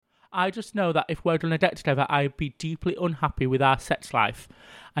I just know that if we're on a date together, I'd be deeply unhappy with our sex life.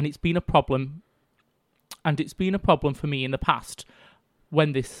 And it's been a problem. And it's been a problem for me in the past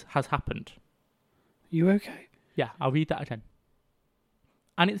when this has happened. You okay? Yeah, I'll read that again.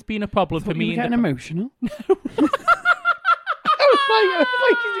 And it's been a problem for me. You getting emotional? I was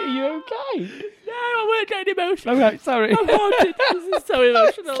like, are you okay? No, I weren't getting emotional. Okay, sorry. I'm haunted. This is so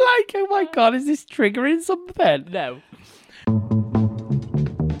emotional. It's like, oh my God, is this triggering something? No.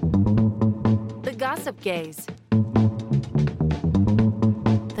 The Gossip Gaze.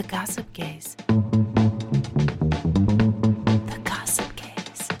 The Gossip Gaze. The Gossip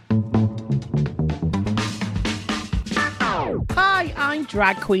Gaze. Hi, I'm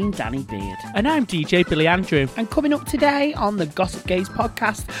drag queen Danny Beard. And I'm DJ Billy Andrew. And coming up today on the Gossip Gaze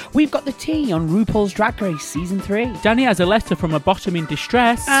podcast, we've got the tea on RuPaul's Drag Race Season 3. Danny has a letter from a bottom in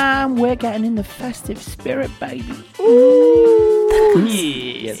distress. And we're getting in the festive spirit, baby. Ooh.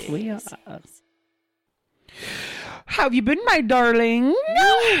 Yes, we are. How have you been, my darling?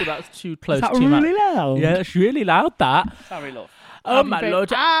 Ooh, that's too close Is that to really my... loud? Yeah, it's really loud, that. Sorry, love. Oh, my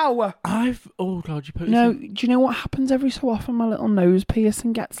Lord. Ow! Oh, God, you put No, do you know what happens every so often? My little nose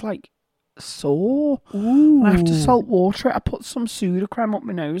piercing gets, like, sore. Ooh. And I have to salt water it. I put some Sudocrem up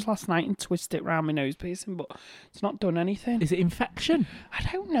my nose last night and twist it around my nose piercing, but it's not done anything. Is it infection? I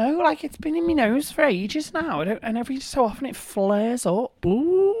don't know. Like, it's been in my nose for ages now. And every so often it flares up.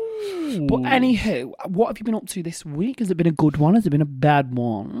 Ooh. But anywho, what have you been up to this week? Has it been a good one? Has it been a bad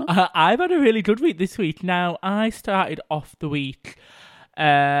one? I've had a really good week this week. Now, I started off the week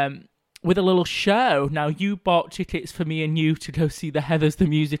with a little show. Now, you bought tickets for me and you to go see the Heathers the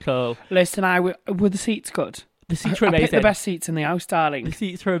musical. Listen, were the seats good? The seats were I amazing. picked the best seats in the house, darling. The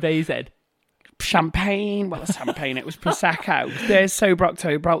seats were amazing. Champagne. Well, it's champagne. It was Prosecco. There's Sober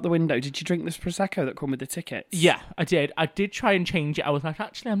October out the window. Did you drink this Prosecco that come with the tickets? Yeah, I did. I did try and change it. I was like,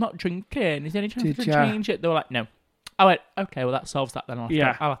 actually, I'm not drinking. Is there any chance I Did can ya? change it? They were like, no. I went, okay, well, that solves that then. I'll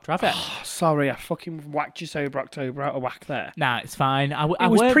have to have it. Oh, sorry, I fucking whacked your Sober October out of whack there. Nah, it's fine. I It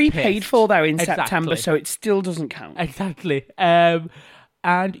was weren't prepaid pissed. for, though, in Exactly. September, so it still doesn't count. Exactly.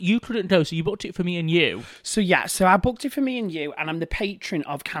 And you couldn't go, so you booked it for me and you. So I booked it for me and you, and I'm the patron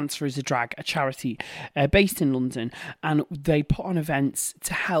of Cancer is a Drag, a charity based in London, and they put on events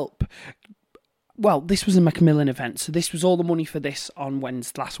to help. Well, this was a Macmillan event, so this was all the money for this on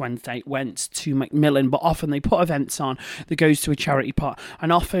last Wednesday went to Macmillan, but often they put events on that goes to a charity pot,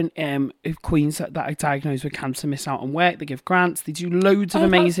 and often if queens that are diagnosed with cancer miss out on work, they give grants, they do loads of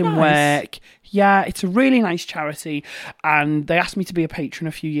amazing nice. work. Yeah, it's a really nice charity, and they asked me to be a patron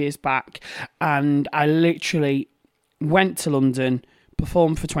a few years back, and I literally went to London,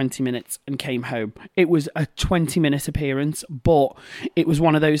 performed for 20 minutes and came home. It was a 20-minute appearance, but it was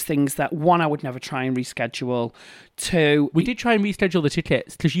one of those things that, one, I would never try and reschedule. Two, We did try and reschedule the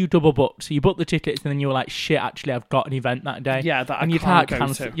tickets because you double booked. So you booked the tickets and then you were like, shit, actually, I've got an event that day. Yeah, that and I you can't can't go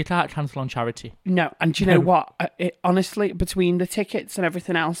cancel. to. You can't cancel on charity. no, and do you know what? Honestly, between the tickets and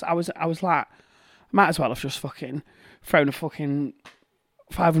everything else, I was like, might as well have just fucking thrown a fucking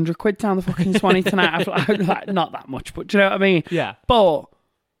 500 quid down the fucking Swanee tonight. Like, not that much, but do you know what I mean? Yeah. But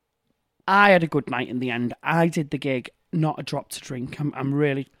I had a good night in the end. I did the gig, not a drop to drink. I'm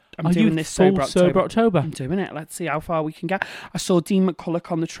Are doing you this full Sober October. I'm doing it. Let's see how far we can get. I saw Dean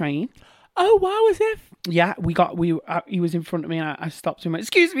McCulloch on the train. Oh, wow, is it? Yeah, he was in front of me and I stopped him.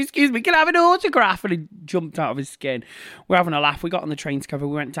 Excuse me, can I have an autograph? And he jumped out of his skin. We're having a laugh. We got on the train together.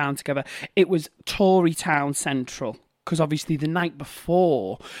 We went down together. It was Tory Town Central. Because obviously the night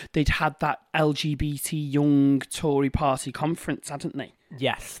before, they'd had that LGBT young Tory party conference, hadn't they?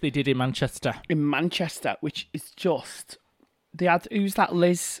 Yes, they did in Manchester. In Manchester, which is just... They had... Who's that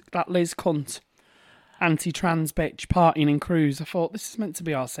Liz cunt? Anti-trans bitch partying in Cruise. I thought, this is meant to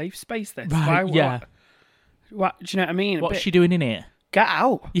be our safe space, this. Right, yeah. What, do you know what I mean? What's she doing in here? Get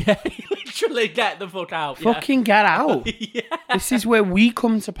out. Yeah, literally get the fuck out. Fucking get out. Yeah. This is where we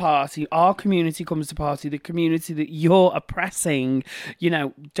come to party. Our community comes to party. The community that you're oppressing. You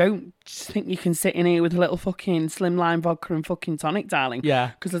know, don't think you can sit in here with a little fucking slimline vodka and fucking tonic, darling.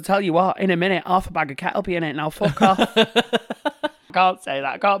 Yeah. Because I'll tell you what, in a minute, half a bag of kettle be in it. Now fuck off. I can't say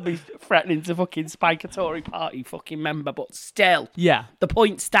that. I can't be threatening to fucking spike a Tory party fucking member, but still. Yeah. The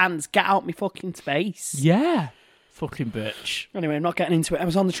point stands. Get out my fucking space. Yeah. Fucking bitch. Anyway, I'm not getting into it. I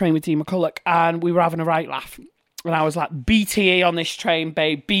was on the train with Dean McCulloch and we were having a right laugh. And I was like, BTE on this train,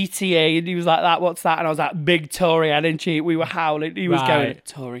 babe, BTE. And he was like, what's that? And I was like, big Tory energy. We were howling. He was going,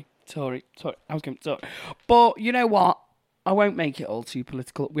 Tory. I was going, Tory. But you know what? I won't make it all too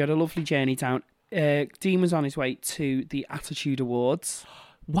political. We had a lovely journey down. Dean was on his way to the Attitude Awards.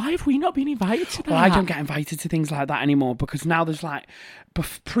 Why have we not been invited to that? Well, I don't get invited to things like that anymore because now there's like,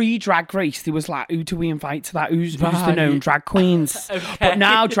 pre-Drag Race, there was like, who do we invite to that? Who's the Right. known drag queens? Okay. But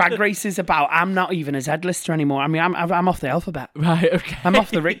now Drag Race is about, I'm not even a Z-lister anymore. I mean, I'm off the alphabet. Right, okay. I'm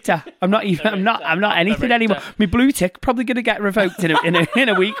off the Richter. I'm not anything anymore. My blue tick probably going to get revoked in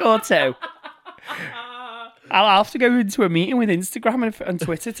a week or two. I'll have to go into a meeting with Instagram and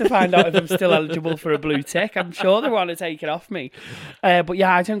Twitter to find out if I'm still eligible for a blue tick. I'm sure they want to take it off me. But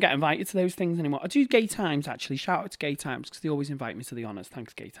yeah, I don't get invited to those things anymore. I do Gay Times, actually. Shout out to Gay Times because they always invite me to the honours.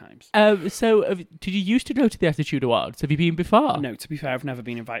 Thanks, Gay Times. Did you used to go to the Attitude Awards? Have you been before? No, to be fair, I've never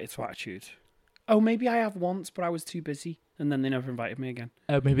been invited to Attitude. Oh, maybe I have once, but I was too busy. And then they never invited me again.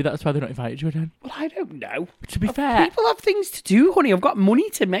 Oh, maybe that's why they're not invited you again. Well, I don't know. To be fair, People have things to do, honey. I've got money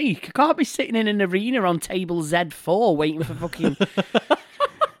to make. I can't be sitting in an arena on table Z4 waiting for fucking,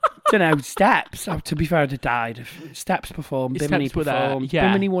 Steps. Oh, to be fair, I'd have died. If Steps performed, Bimini Steps were there, performed. yeah.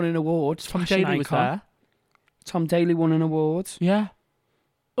 Bimini won an award. Tom Fashion Daley was icon. there. Tom Daley won an award. Yeah.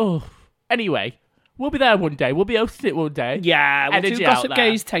 Oh. Anyway, we'll be there one day. We'll be hosting it one day. Yeah, we'll Energy do out Gossip there.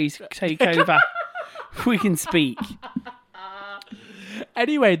 Gays take over. We can speak.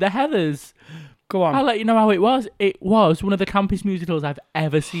 Anyway, the Heathers. Go on. I'll let you know how it was. It was one of the campest musicals I've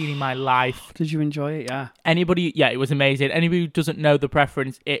ever seen in my life. Did you enjoy it? Yeah. Yeah, it was amazing. Anybody who doesn't know the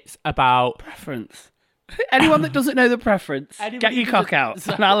preference, it's about... Preference. Anyone that doesn't know the preference, Anybody get your who cock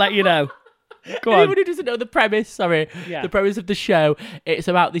doesn't- out and I'll let you know. Go on. Anybody who doesn't know the premise, Yeah. the premise of the show, it's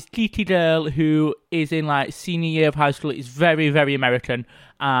about this geeky girl who is in like senior year of high school. It's very, very American.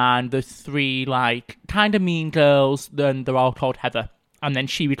 And there's three like kind of mean girls, then they're all called Heather. And then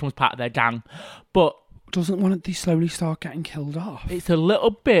she becomes part of their gang. But Doesn't one of these slowly start getting killed off? it's a little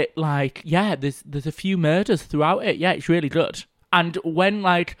bit like, yeah, there's a few murders throughout it. Yeah, it's really good. And when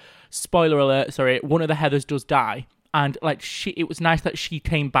like, spoiler alert, one of the Heathers does die. And like it was nice that she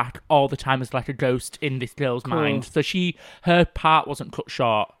came back all the time as like a ghost in this girl's mind. So her part wasn't cut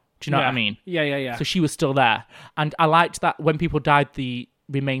short. Do you know what I mean? Yeah. So she was still there. And I liked that when people died, they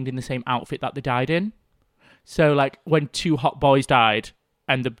remained in the same outfit that they died in. So like when two hot boys died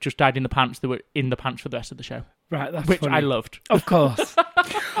and they just died in the pants, they were in the pants for the rest of the show. Right, that's Which funny. I loved. Of course.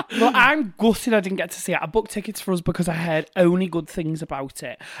 Well, I'm gutted I didn't get to see it. I booked tickets for us because I heard only good things about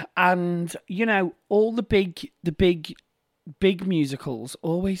it. And, all the big musicals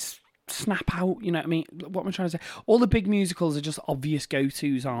always snap out, you know what I mean? What am I trying to say? All the big musicals are just obvious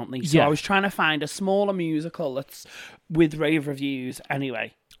go-tos, aren't they? So Yeah. I was trying to find a smaller musical that's with rave reviews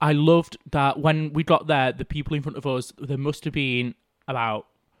anyway. I loved that when we got there, the people in front of us, there must have been about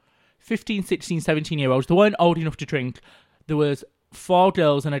 15, 16, 17-year-olds. They weren't old enough to drink. There was 4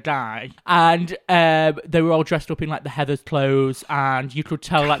 girls and a guy. And they were all dressed up in, like, the Heathers clothes. And you could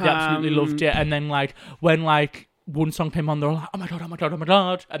tell, like, they absolutely loved it. And then, like, when, like, one song came on, they were like, oh, my God, oh, my God, oh, my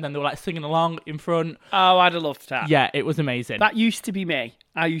God. And then they were, like, singing along in front. Oh, I'd have loved that. Yeah, it was amazing. That used to be me.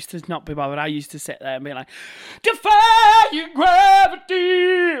 I used to not be bothered. I used to sit there and be like, defying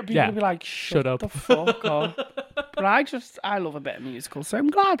gravity. People Yeah. would be like, shut up. the fuck up. But I love a bit of musical, so I'm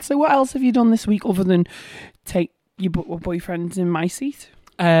glad. So what else have you done this week other than take your boyfriends in my seat?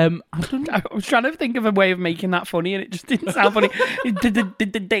 I've done... I was trying to think of a way of making that funny and it just didn't sound funny.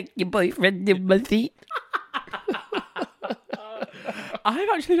 Take your boyfriend in my seat. I've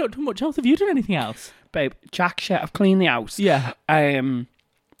actually not done much else. Have you done anything else? Babe, jack shit. I've cleaned the house. Yeah. And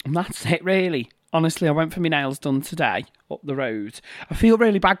that's it, really. Honestly, I went for my nails done today up the road. I feel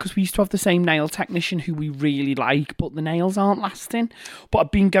really bad because we used to have the same nail technician who we really like, but the nails aren't lasting. But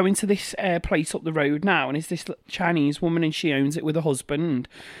I've been going to this place up the road now, and it's this Chinese woman, and she owns it with her husband.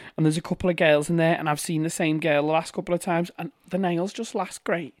 And there's a couple of girls in there, and I've seen the same girl the last couple of times, and the nails just last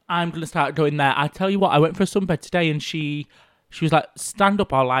great. I'm going to start going there. I tell you what, I went for a sunbed today, and she was like, stand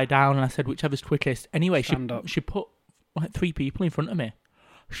up or lie down. And I said, whichever's quickest. Anyway, she put like 3 people in front of me.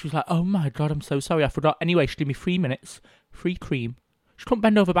 She was like, oh my God, I'm so sorry, I forgot. Anyway, she gave me 3 minutes, free cream. She couldn't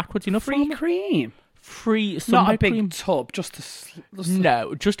bend over backwards enough for Free me. cream? Free sunbed Not a big cream. tub, just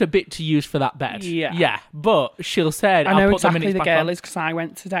No, just a bit to use for that bed. Yeah. Yeah, but she'll said, I know I'll put exactly the minutes the back girl on. is because I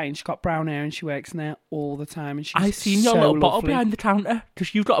went today and she got brown hair and she works in there all the time and she's I seen your so little bottle lovely. behind the counter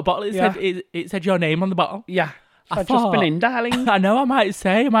because you've got a bottle. It said your name on the bottle. Yeah. I I've just thought- been in, darling. I know. I might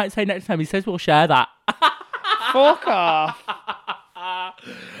say next time he says we'll share that. Fuck off.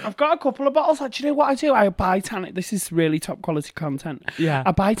 I've got a couple of bottles. Do you know what I do? I buy tannin. This is really top quality content. Yeah.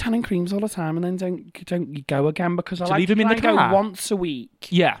 I buy tannin creams all the time and then don't go again because I like leave to them in try the and car? go once a week,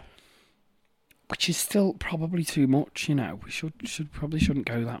 Yeah. which is still probably too much. You know, we shouldn't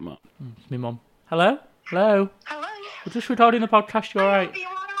go that much. It's my mum. Hello. Hello? We're just recording the podcast. You all right? Are you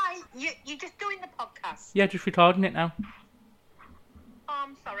all right? You're just doing the podcast? Yeah, just recording it now. Oh,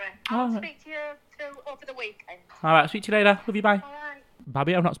 I'm I'll speak to you over the weekend. All right, speak to you later. Love you, bye. All right.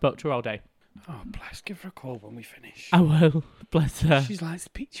 Babby, I've not spoke to her all day. Oh, bless. Give her a call when we finish. I will. Bless her. She's like,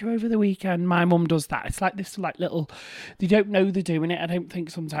 speak to you over the weekend. My mum does that. It's like this, like little. They don't know they're doing it. I don't think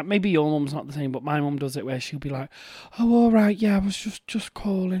sometimes. Maybe your mum's not the same, but my mum does it where she'll be like, "Oh, all right, yeah, I was just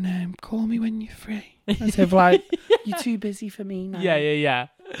calling him. Call me when you're free." As if like you're too busy for me now. Yeah.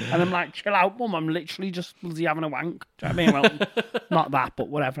 And I'm like, chill out, mum. I'm literally just bloody having a wank. Do you know what I mean? Well, not that, but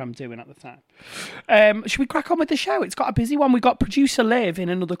whatever I'm doing at the time. Should we crack on with the show? It's got a busy one. We got producer Liv in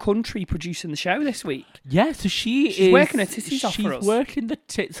another country producing the show this week. Yeah, so she's working her titties off for us. She's working the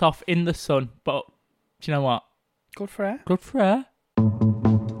tits off in the sun, but do you know what? Good for her. Good for her.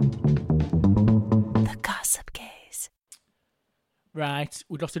 The Gossip Gaze. Right,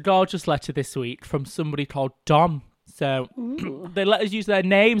 we got a gorgeous letter this week from somebody called Dom. So they let us use their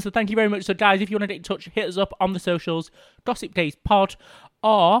name, so thank you very much. So guys, if you want to get in touch, hit us up on the socials, Gossip Gaze Pod,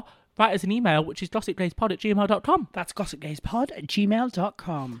 or write us an email, which is gossipgazepod@gmail.com. That's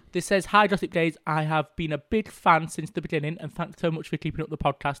gossipgazepod@gmail.com. This says, "Hi Gossip Gaze, I have been a big fan since the beginning, and thanks so much for keeping up the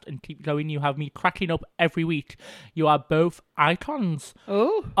podcast and keep going. You have me cracking up every week. You are both icons.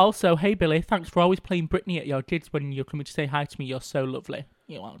 Oh. Also, hey Billy, thanks for always playing Britney at your gigs when you're coming to say hi to me. You're so lovely."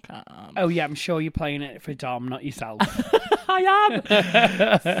 You're welcome. Oh, yeah, I'm sure you're playing it for Dom, not yourself. I am.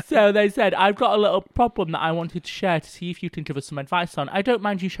 So they said, "I've got a little problem that I wanted to share to see if you can give us some advice on. I don't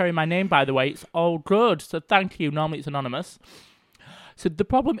mind you sharing my name, by the way. It's all good. So thank you. Normally it's anonymous. So the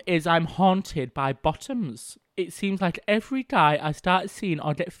problem is I'm haunted by bottoms. It seems like every guy I start seeing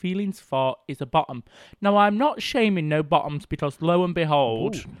or get feelings for is a bottom. Now, I'm not shaming no bottoms because lo and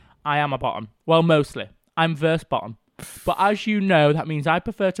behold, I am a bottom. Well, mostly. I'm verse bottom. But as you know, that means I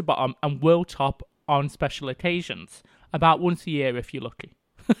prefer to bottom and will top on special occasions. About once a year if you're lucky."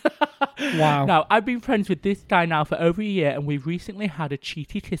 Wow. Now, I've been friends with this guy now for over a year, and we've recently had a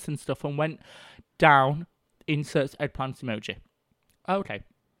cheeky kiss and stuff and went down, inserts eggplant emoji. Okay.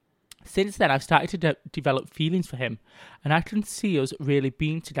 Since then, I've started to develop feelings for him, and I can see us really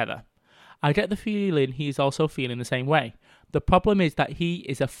being together. I get the feeling he is also feeling the same way. The problem is that he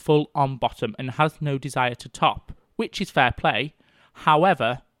is a full-on bottom and has no desire to top, which is fair play.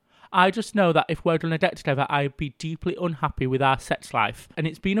 However, I just know that if we're going to get together, I'd be deeply unhappy with our sex life, and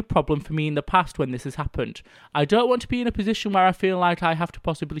it's been a problem for me in the past when this has happened. I don't want to be in a position where I feel like I have to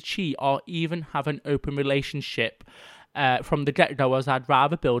possibly cheat or even have an open relationship from the get-go, as I'd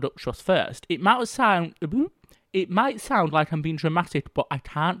rather build up trust first. It might sound like I'm being dramatic, but I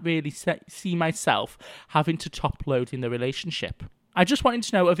can't really see myself having to top load in the relationship. I just wanted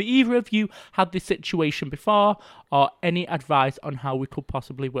to know if either of you had this situation before or any advice on how we could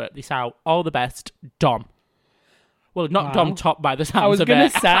possibly work this out. All the best, Dom. Well, not Wow. Dom Top by the sounds I was of going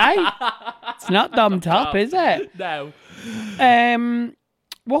it. to say, it's not Dom Top, is it? No.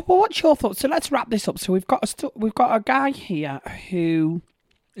 Well, what's your thoughts? So let's wrap this up. So we've got a guy here who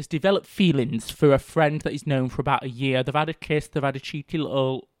Has developed feelings for a friend that he's known for about a year. They've had a kiss, they've had a cheeky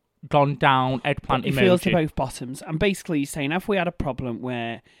little gone down eggplant he emoji. feels to both bottoms. And basically he's saying, if we had a problem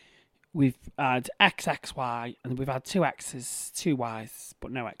where we've had XXY and we've had two X's, two Y's,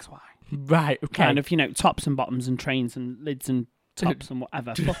 but no XY. Right, okay. Kind of, tops and bottoms and trains and lids and tops and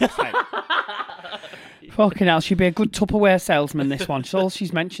whatever. Fuck's sake. Fucking hell, she'd be a good Tupperware salesman, this one. All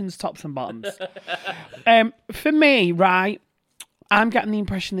she's mentioned is tops and bottoms. For me, right, I'm getting the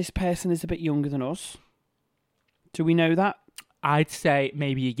impression this person is a bit younger than us. Do we know that? I'd say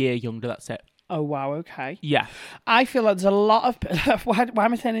maybe a year younger, that's it. Oh, wow, okay. Yeah. I feel like there's a lot of... why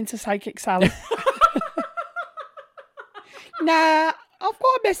am I turning into Psychic Sally? Nah, I've got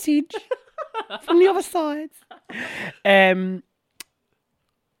a message from the other side. I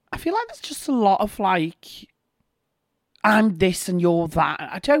feel like there's just a lot of, like, I'm this and you're that.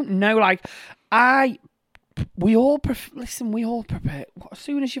 I don't know, like, we all prepare. As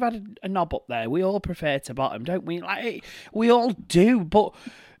soon as you've had a knob up there, we all prefer to bottom, don't we? Like, we all do. But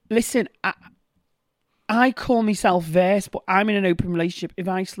listen, I call myself verse, but I'm in an open relationship. If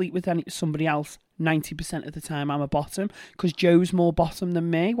I sleep with somebody else, 90% of the time I'm a bottom because Joe's more bottom than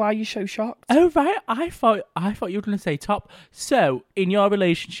me. Why are you so shocked? Oh, right. I thought you were going to say top. So, in your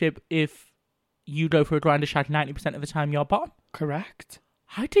relationship, if you go for a grinder shag 90% of the time, you're bottom? Correct.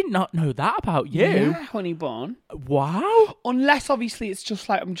 I did not know that about you. Yeah, honey bun. Wow. Unless, obviously, it's just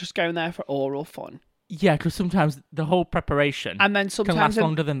like I'm just going there for oral fun. Yeah, because sometimes the whole preparation And then can sometimes... last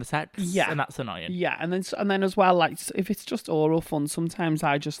longer than the sex. Yeah. And that's annoying. Yeah, and then as well, like, if it's just oral fun, sometimes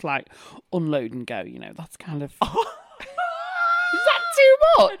I just, like, unload and go, that's kind of... Is that too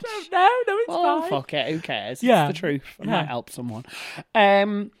much? No, it's Oh, fine. fuck it, who cares? Yeah. It's the truth. I Yeah. might help someone.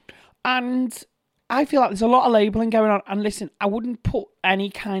 And I feel like there's a lot of labelling going on. And listen, I wouldn't put any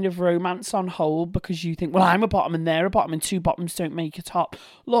kind of romance on hold because you think, well, I'm a bottom and they're a bottom and two bottoms don't make a top.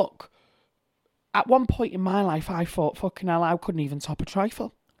 Look, at one point in my life, I thought, fucking hell, I couldn't even top a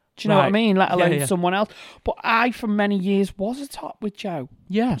trifle. Do you know what I Right. mean? Let alone Yeah. someone else. But I, for many years, was a top with Joe.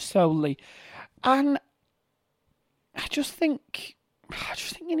 Yeah. Solely. And I just think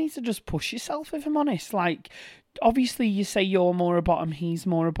you need to just push yourself, if I'm honest. Like, obviously you say you're more a bottom, he's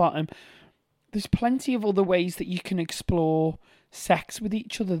more a bottom. There's plenty of other ways that you can explore sex with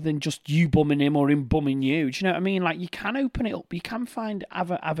each other than just you bumming him or him bumming you. Do you know what I mean? Like, you can open it up. You can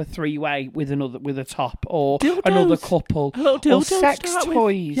have a three-way with a top or Dildos. another couple A little or dildo to sex start with.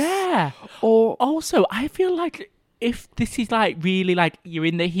 toys. Yeah. Or Also, I feel like if this is like really like you're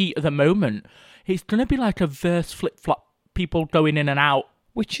in the heat of the moment, it's gonna be like a verse flip flop, people going in and out.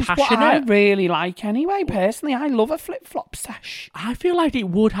 which is what I Passionate. really like anyway, personally. I love a flip-flop sesh. I feel like it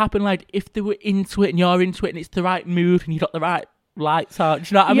would happen like if they were into it and you're into it and it's the right mood and you got the right lights on. Do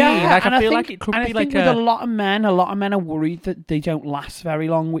you know what I mean? Like and I feel think, like it could and be I like think with a lot of men are worried that they don't last very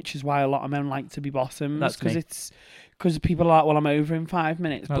long, which is why a lot of men like to be bottoms. That's me. Because people are like, well, I'm over in 5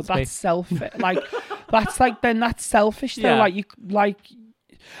 minutes. That's but me. that's selfish. That's selfish though. Yeah.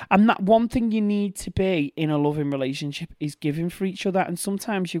 And that one thing you need to be in a loving relationship is giving for each other. And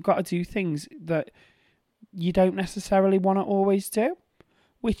sometimes you've got to do things that you don't necessarily want to always do,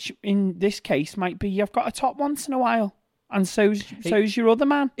 which in this case might be you've got a top once in a while. And so's your other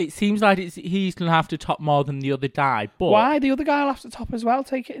man. It seems like he's going to have to top more than the other guy. But Why? The other guy will have to top as well.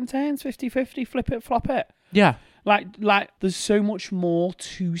 Take it in turns, 50-50, flip it, flop it. Yeah. Like, there's so much more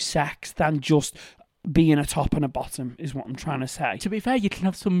to sex than just being a top and a bottom, is what I'm trying to say. To be fair, you can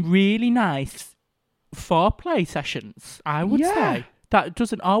have some really nice foreplay sessions, I would Yeah. say. That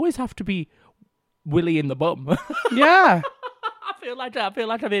doesn't always have to be Willy in the bum. Yeah, I feel like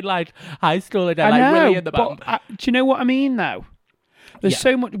I'm in like high school and I like know. Willy in the bum. But do you know what I mean, though? There's Yeah.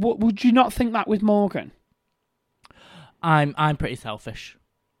 so much. Would you not think that with Morgan? I'm pretty selfish.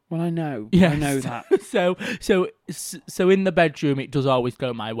 Well, I know. Yes. I know that. So in the bedroom, it does always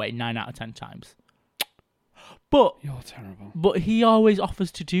go my way 9 out of 10 times. But You're terrible. he always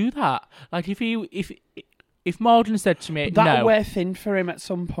offers to do that. Like if Morgan said to me, That'll no, wear thin for him at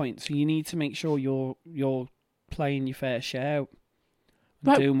some point, so you need to make sure you're playing your fair share, and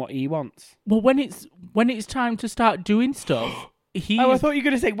Right. doing what he wants. well when it's time to start doing stuff, he. Oh, I thought you were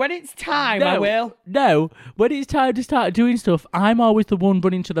going to say, when it's time, I will. No, when it's time to start doing stuff, I'm always the one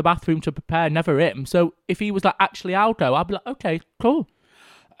running to the bathroom to prepare, never him. So if he was like, actually, I'll go, I'd be like, okay, cool.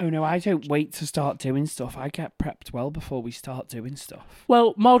 Oh, no, I don't wait to start doing stuff. I get prepped well before we start doing stuff.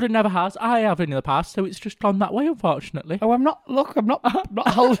 Well, Morgan never has. I have in the past, so it's just gone that way, unfortunately. Oh, I'm not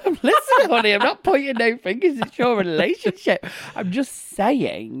holding. Listen, honey, I'm not pointing no fingers. It's your relationship. I'm just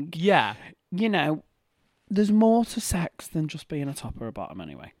saying, Yeah. you know, there's more to sex than just being a top or a bottom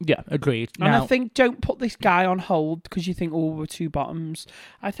anyway. Yeah, agreed. And Now, I think don't put this guy on hold because you think, oh, we're two bottoms.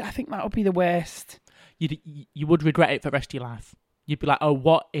 I think that would be the worst. you would regret it for the rest of your life. You'd be like, oh,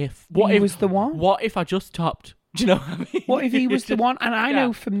 what if He was the one? What if I just topped? Do you know what I mean? What if he was the one? And I Yeah.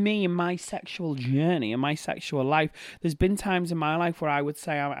 know for me in my sexual journey, in my sexual life, there's been times in my life where I would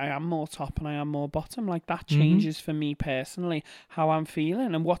say I am more top and I am more bottom. Like that changes for me personally, how I'm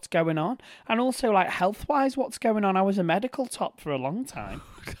feeling and what's going on. And also like health-wise, what's going on. I was a medical top for a long time.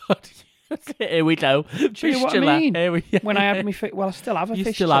 God, here we go. Do you know what I Fistula. mean? Here we, When I had well, I still have a you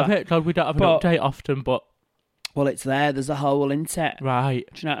fistula. still have it. God, we don't have But- an update often, but Well, it's there. There's a hole in it. right.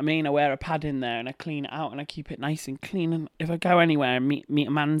 Do you know what I mean? I wear a pad in there and I clean it out and I keep it nice and clean. And if I go anywhere and meet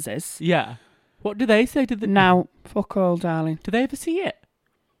a man's Yeah. What do they say? now, fuck all, darling. Do they ever see it?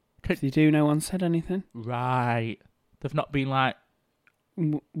 If they do, no one said anything. Right. They've not been like,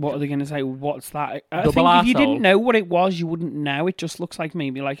 What are they going to say? What's that? I Double think if you arsehole. didn't know what it was, you wouldn't know. It just looks like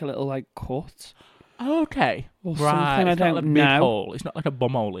maybe like a little like cut. oh, okay. Or right. something, I It's not don't like a big know. hole. It's not like a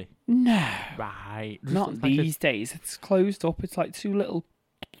bumhole. No, Right. Just not looks like these days. It's closed up. It's like two little.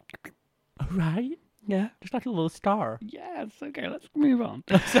 right. Yeah. Just like a little star. Yes. Okay. Let's move on.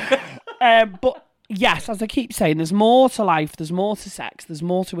 But yes, as I keep saying, there's more to life. There's more to sex. There's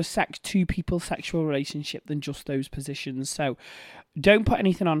more to a two people sexual relationship than just those positions. So don't put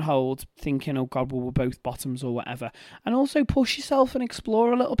anything on hold thinking, oh God, well, we're both bottoms or whatever. And also push yourself and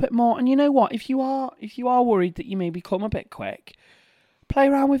explore a little bit more. And you know what? If you are worried that you may become a bit quick, play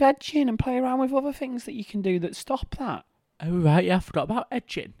around with edging and play around with other things that you can do that stop that. Oh, right. Yeah, I forgot about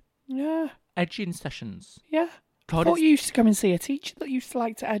edging. Yeah. Edging sessions. Yeah. I God, thought you used to come and see a teacher that used to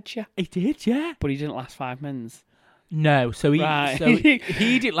like to edge you. he did, yeah. But he didn't last 5 minutes. No, so he Right.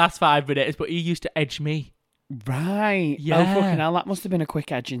 he didn't last 5 minutes, but he used to edge me. Right. Yeah. Oh, fucking hell. That must have been a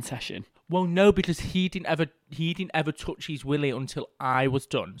quick edging session. Well, no, because he didn't ever touch his willy until I was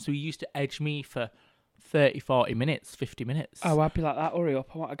done. So he used to edge me for 30, 40 minutes, 50 minutes. Oh, I'd be like that. Hurry up,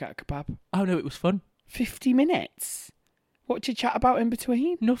 I want to get a kebab. Oh, no, it was fun. 50 minutes? What did you chat about in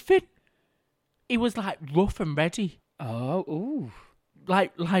between? Nothing. He was like rough and ready. Oh, ooh.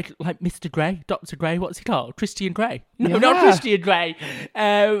 Like Mr. Grey, Dr. Grey, what's he called? Christian Grey? No, Yeah. not Christian Grey.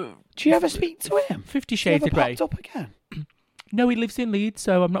 Do you ever speak to him? 50 Has he Shades ever of Grey. popped up again? No, he lives in Leeds,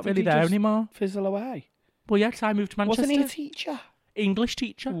 so I'm not Did really he there just anymore. Fizzle away. Well, yes, I moved to Manchester. Wasn't he a teacher? English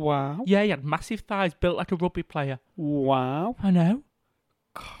teacher. Wow. Yeah, he had massive thighs, built like a rugby player. Wow. I know.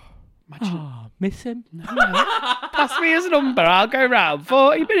 Imagine. Oh, miss him. No. Pass me his number, I'll go round.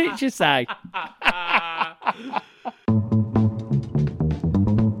 40 minutes, you say?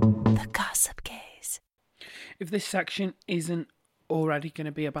 The Gossip Gaze. If this section isn't already going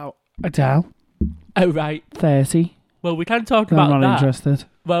to be about Adele, Oh, right. 30, Well, we can talk I'm about not that. interested.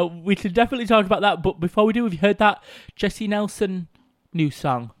 Well, we can definitely talk about that, but before we do, have you heard that Jessie Nelson new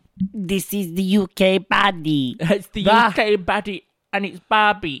song? This is the UK baddie. It's the That- UK baddie and it's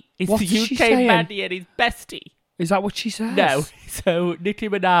Barbie. It's What's the she UK saying? baddie and it's Bestie. Is that what she says? No. So Nicki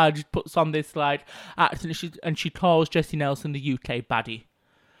Minaj puts on this like accent and she calls Jessie Nelson the UK baddie.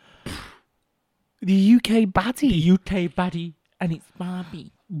 The UK baddie. The UK baddie and it's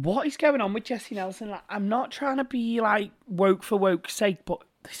Barbie. What is going on with Jessie Nelson? Like, I'm not trying to be like woke for woke's sake, but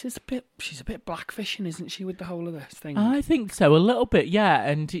this is she's a bit blackfishing, isn't she, with the whole of this thing? I think so, a little bit, yeah.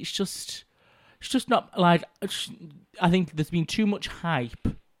 And it's just not like, I think there's been too much hype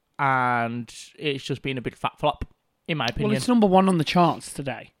and it's just been a big fat flop, in my opinion. Well, it's number 1 on the charts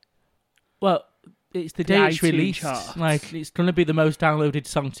today. Well, it's the The day it's iTunes released. charts. Like, it's going to be the most downloaded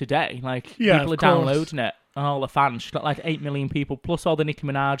song today. Like, Yeah, people are of course. downloading it. And all the fans. She's got like 8 million people, plus all the Nicki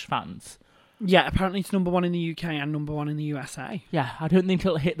Minaj fans. Yeah, apparently it's number 1 in the UK and number 1 in the USA. Yeah, I don't think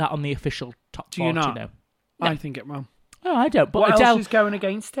it'll hit that on the official top Do you 40, not? no. I think it will. Oh, I don't. But What Adele... else is going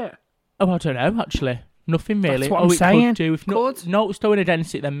against it? Oh, I don't know, actually. Nothing really. That's what I'm it saying. could do. If Could. no, it's going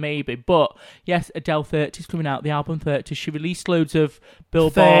against it, then maybe. But yes, Adele 30 is coming out, the album 30. She released loads of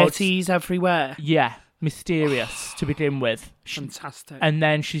billboards. 30s everywhere. Yeah, mysterious to begin with. Fantastic. And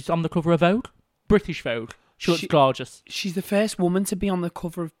then she's on the cover of Vogue, British Vogue. She looks She- gorgeous. She's the first woman to be on the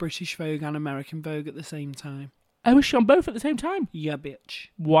cover of British Vogue and American Vogue at the same time. Oh, was she on both at the same time? Yeah, bitch.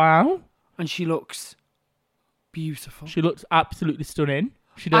 Wow. And she looks beautiful. She looks absolutely stunning.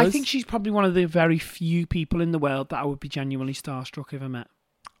 She does. I think she's probably one of the very few people in the world that I would be genuinely starstruck if I met.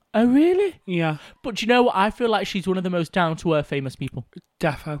 Oh, really? Yeah, But do you know what? I feel like she's one of the most down-to-earth famous people.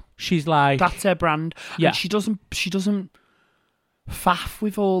 defo. She's like... That's her brand. Yeah. And she doesn't faff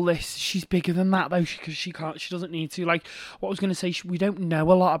with all this. She's bigger than that though, because she doesn't need to. Like, what I was going to say, we don't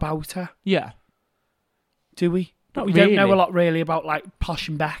know a lot about her, Yeah. do we? Not We don't know really. a lot really about like Posh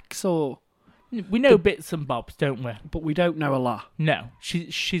and Becks, We know bits and bobs, don't we? but we don't know a lot. No.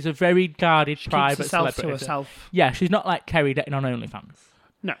 She's a very guarded, She private keeps herself celebrity. to herself. Yeah, she's not like Kerry dating on OnlyFans.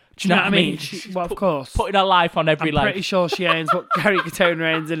 No, Do you know what I mean? Well, of course. Putting her life on every I'm life. pretty sure she earns what Kerry Katona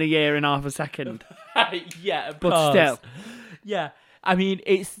earns in a year and half a second. Yeah, of But course. still. Yeah, I mean,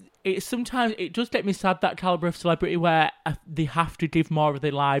 it's sometimes it does get me sad, that caliber of celebrity where they have to give more of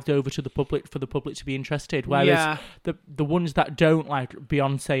their lives over to the public for the public to be interested. Whereas Yeah. the ones that don't, like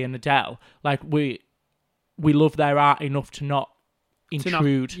Beyonce and Adele, like we love their art enough to not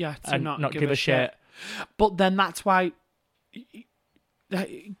intrude to and not not give give a a shit. But then that's why,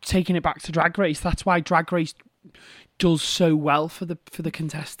 taking it back to Drag Race, that's why Drag Race does so well for the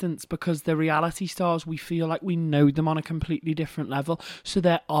contestants, because the reality stars, we feel like we know them on a completely different level, so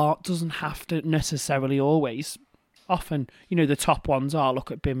their art doesn't have to necessarily always. Often, the top ones are, look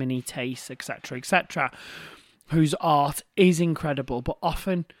at Bimini, Taste, etc., whose art is incredible, but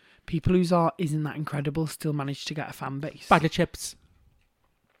often people whose art isn't that incredible still manage to get a fan base. Bag of chips.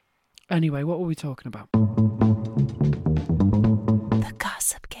 Anyway, what were we talking about? The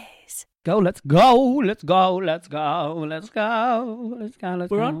Gossip Gaze. Go, let's go, let's go, let's go, let's go, let's go,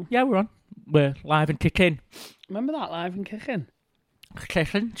 let's We're go. on? Yeah, we're on. We're live and kicking. Remember that live and kicking?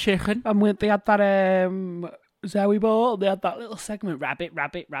 Kicking, chicken. And they had that Zoe Ball, they had that little segment, rabbit.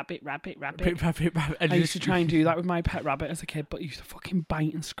 Rabbit. I used to try and do that with my pet rabbit as a kid, but it used to fucking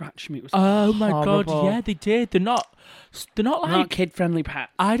bite and scratch me. It was Oh my horrible. god, yeah, they did. They're not They're like... not kid-friendly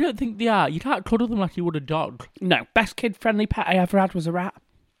pets. I don't think they are. You can't cuddle them like you would a dog. No, best kid-friendly pet I ever had was a rat.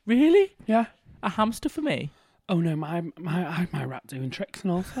 Really? Yeah. A hamster for me? Oh no, my rat doing tricks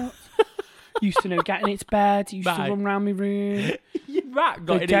and all sorts. Used to get in its bed, used to Right. run around my room. Your rat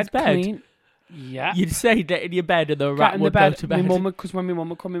got They're in dead its bed? clean. Yeah. You'd say get in your bed and the Get rat in the would go bed. to My bed. mum, because when my mum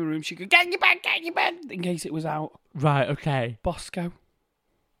would come in my room, she'd go, get in your bed, in case it was out. Right, okay. Bosco.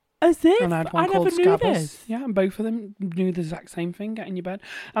 As if And I had one I called never knew Scabbers. this. Yeah, and both of them knew the exact same thing, get in your bed.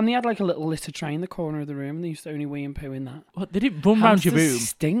 And they had like a little litter tray in the corner of the room, and they used to only wee and poo in that. What, they didn't run round your Hamsters room.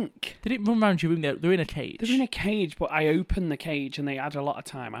 stink. They didn't run round your room. They're in a cage. They're in a cage, but I opened the cage and they had a lot of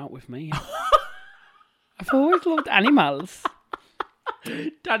time out with me. I've always loved animals.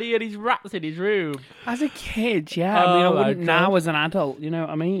 Danny and his rats in his room. As a kid, yeah. I mean, I Oh my wouldn't God. now as an adult, you know what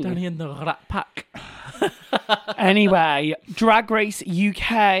I mean? Danny and the rat pack. Anyway, Drag Race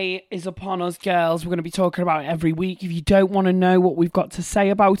UK is upon us, girls. We're going to be talking about it every week. If you don't want to know what we've got to say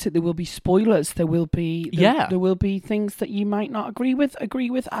about it, there will be spoilers. There will be there will be things that you might not agree with.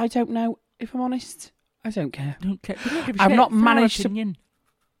 I don't know. If I'm honest, I don't care. Don't care. We don't give a I've shit. not It's our managed to- opinion.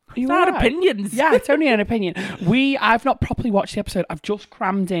 Are you It's our alright? opinions. Yeah, it's only an opinion. I've not properly watched the episode. I've just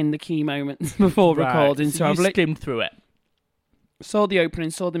crammed in the key moments before Right, recording, so so you I've skimmed through it. saw the opening,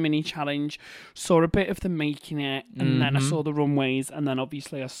 saw the mini challenge, saw a bit of them making it, and then I saw the runways, and then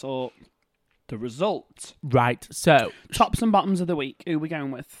obviously I saw the result. Right. So, Tops and bottoms of the week. Who are we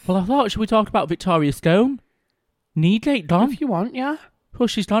going with? well, I thought, should we talk about Victoria Scone? Knee date gone. If you want, yeah. Well,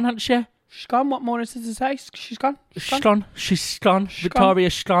 she's gone, hasn't she? She's gone. What more is there to say? She's gone. She's gone. She's gone.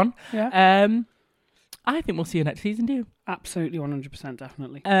 Victoria's gone. Yeah. I think we'll see her next season, do you? Absolutely, 100%,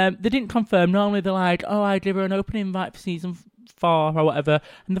 definitely. They didn't confirm. Normally they're like, oh, I'd give her an open invite for season 4 or whatever.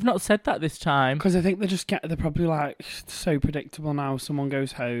 And they've not said that this time. Because I think they're probably like so predictable now. Someone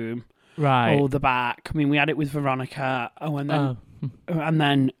goes home, Right. or the back. I mean, we had it with Veronica. And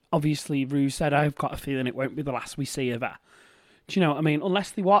then obviously Rue said, I've got a feeling it won't be the last we see of her. Do you know what I mean?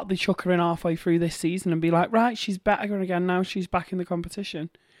 Unless they chuck her in halfway through this season and be like, right, she's better again now. She's back in the competition.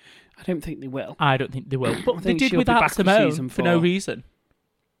 I don't think they will. I don't think they will. But they think did she'll be without back for Simone season for no 4. reason.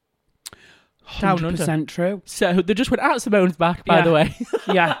 Down under. 100% true. So they just went out Simone's back, by the way.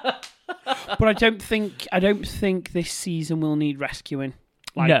 Yeah. But I don't think this season will need rescuing.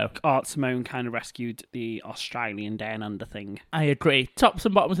 Like No. Art Simone kind of rescued the Australian Down Under thing. I agree. Tops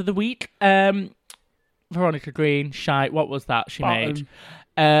and bottoms of the week. Veronica Green, Shite. What was that she made?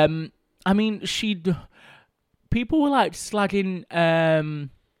 I mean, people were like slagging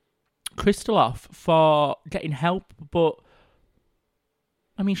Crystal off for getting help, but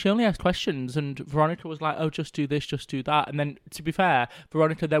I mean, she only asked questions, and Veronica was like, "Oh, just do this, just do that." And then, to be fair,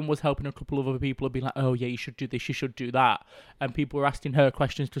 Veronica then was helping a couple of other people and being like, "Oh, yeah, you should do this, you should do that." And people were asking her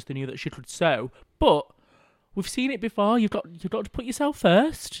questions because they knew that she could sew. But we've seen it before. You've got to put yourself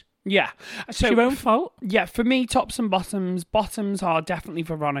first. Yeah. It's your own fault. Yeah, for me, tops and bottoms. Bottoms are definitely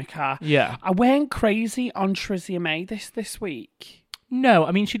Veronica. Yeah. I went crazy on Trizia May this week. No,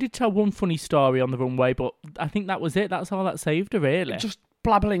 I mean, she did tell one funny story on the runway, but I think that was it. That's all that saved her, really. Just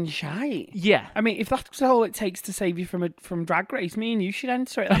blabbling shite. Yeah. I mean, if that's all it takes to save you from Drag Race, me and you should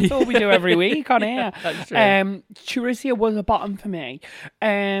enter it. That's all we do every week on here. That's true. Trizia was a bottom for me.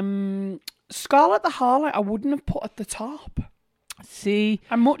 Scarlett the Harlot, I wouldn't have put at the top. See?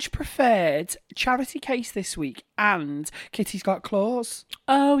 I much preferred Charity Case this week and Kitty's Got Claws.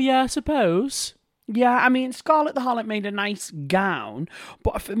 Oh, yeah, I suppose. Yeah, I mean, Scarlett the Harlot made a nice gown,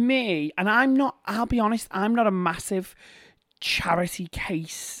 but for me, and I'll be honest, I'm not a massive Charity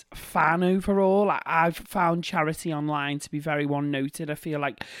Case fan overall. I've found Charity online to be very one-noted. I feel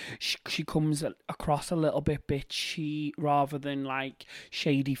like she comes across a little bit bitchy rather than like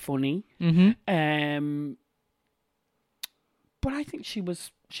shady funny. Mm-hmm. But I think she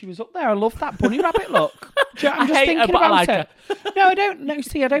was up there. I love that bunny rabbit look. I'm just hate her, thinking but I about like it. No, I don't. No,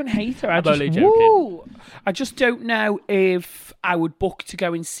 see, I don't hate her. I'm only joking. I just don't know if I would book to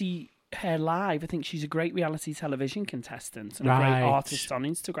go and see her live. I think she's a great reality television contestant and a great Right. artist on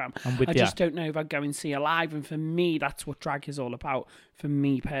Instagram. I'm with I ya. just don't know if I'd go and see her live. And for me, that's what drag is all about. For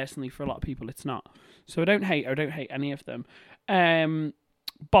me personally, for a lot of people, it's not. So I don't hate her. I don't hate any of them.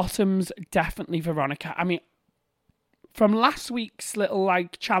 Bottoms, definitely Veronica. I mean, from last week's little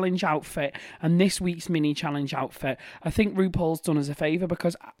like challenge outfit and this week's mini challenge outfit, I think RuPaul's done us a favour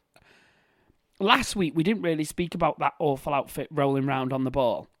because last week we didn't really speak about that awful outfit rolling round on the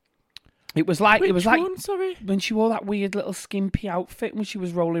ball. It was like Which one? Sorry. when she wore that weird little skimpy outfit when she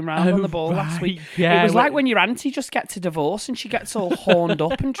was rolling around on the ball last right, week. yeah, it was like well- when your auntie just gets a divorce and she gets all horned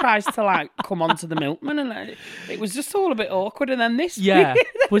up and tries to like come onto the milkman, and it was just all a bit awkward. And then this Yeah. week,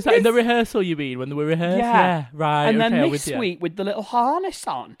 Was that in the rehearsal, you mean, when they were rehearsed? Yeah. Right. and then okay, this with you. week with the little harness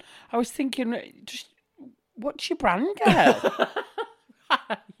on, I was thinking, just what's your brand, girl?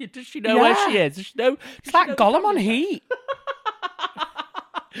 Does she know where she Yeah. is? Does she know? It's like Gollum on Heat.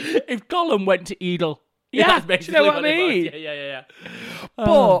 If Gollum went to Edel. Yeah, that's do you know what I basically it was. mean? Yeah.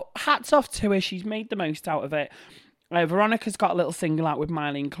 But hats off to her. She's made the most out of it. Veronica's got a little single out with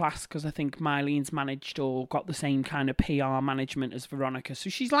Mylene Class because I think Mylene's managed or got the same kind of PR management as Veronica. So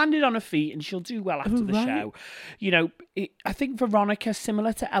she's landed on her feet and she'll do well after the show. You know, I think Veronica,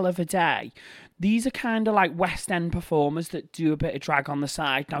 similar to Ella Vidae, these are kind of like West End performers that do a bit of drag on the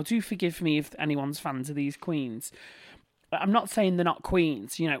side. Now, do forgive me if anyone's fans of these queens. I'm not saying they're not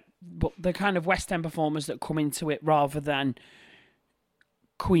queens, you know, but they're kind of West End performers that come into it rather than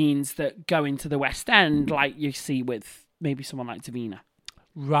queens that go into the West End like you see with maybe someone like Davina.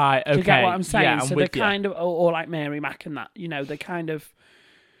 Right, okay. Do you get what I'm saying? Yeah, so they're kind of, or like Mary Mack and that, you know, they're kind of...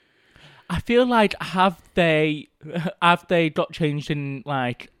 I feel like have they got changed in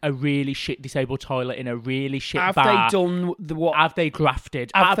like a really shit disabled toilet in a really shit have bar? Have they done the what? Have they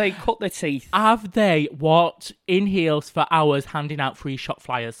grafted? Have they cut their teeth? Have they walked in heels for hours handing out free shot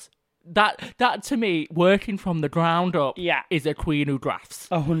flyers? That to me, working from the ground up, is a queen who grafts.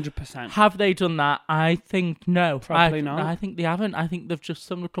 100%. Have they done that? I think no. Probably not. I think they haven't. I think they've just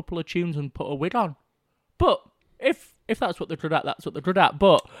sung a couple of tunes and put a wig on. But if that's what they're good at, that's what they're good at.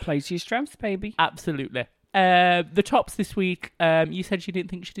 But play to your strengths, baby. Absolutely. The tops this week. You said you didn't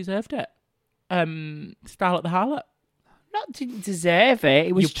think she deserved it. Starlet the Harlot. Not didn't deserve it.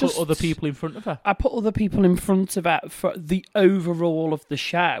 It was you just put other people in front of her. I put other people in front of her for the overall of the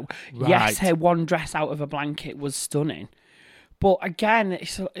show. Right. Yes, her one dress out of a blanket was stunning, but again,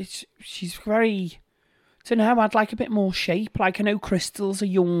 she's very. I don't know. I'd like a bit more shape. Like, I know Crystal's a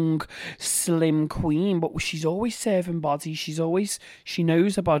young, slim queen, but she's always serving body. She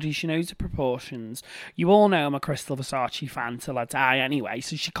knows her body. She knows the proportions. You all know I'm a Crystal Versace fan till I die anyway,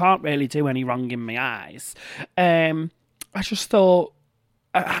 so she can't really do any wrong in my eyes. I just thought,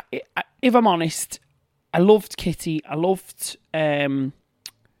 if I'm honest, I loved Kitty. I loved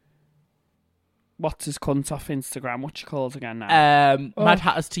what's his cunt off Instagram? What she called again now? Mad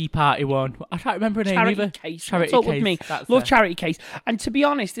Hatter's Tea Party one. I can't remember her name Charity either. Case. Charity Talk Case. with me. That's Love her. Charity Case. And to be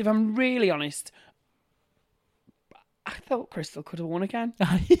honest, if I'm really honest, I thought Crystal could have won again.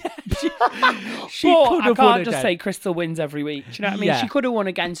 She but could I have can't won just again. say Crystal wins every week. Do you know what I mean? Yeah. She could have won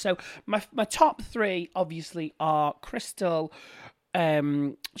again. So my top three obviously are Crystal,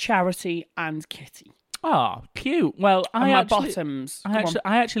 Charity, and Kitty. Oh, cute. Well, And my bottoms. I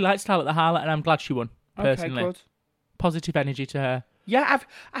actually like Starlet the Harlot, and I'm glad she won. Personally, Okay, good. Positive energy to her. Yeah,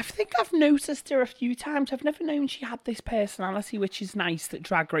 I think I've noticed her a few times. I've never known she had this personality, which is nice that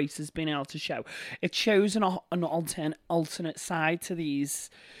Drag Race has been able to show. It shows an alternate side to these,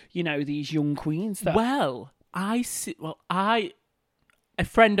 you know, these young queens. That a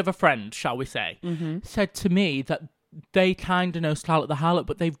friend of a friend, shall we say, said to me that they kind of know Starlet the Harlot,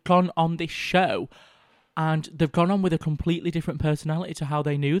 but they've gone on this show and they've gone on with a completely different personality to how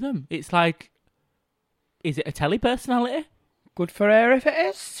they knew them. It's like, is it a telly personality? Good for her if it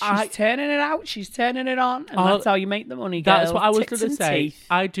is. She's turning it out. She's turning it on. And that's how you make the money, girl. That's what I was Tits going to and say. teeth.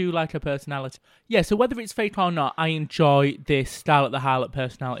 I do like her personality. Yeah, so whether it's fake or not, I enjoy this Starlet the Harlot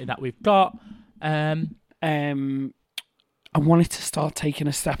personality that we've got. I wanted to start taking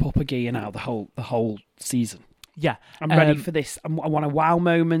a step up a gear now, the whole season. Yeah. I'm ready for this. I want a wow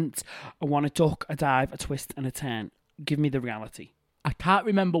moment. I want a duck, a dive, a twist, and a turn. Give me the reality. I can't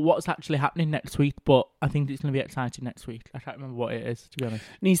remember what's actually happening next week, but I think it's going to be exciting next week. I can't remember what it is, to be honest.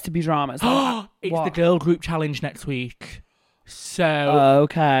 Needs to be drama. It's the girl group challenge next week. So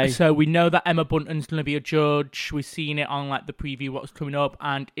okay. So we know that Emma Bunton's going to be a judge. We've seen it on like the preview, what's coming up,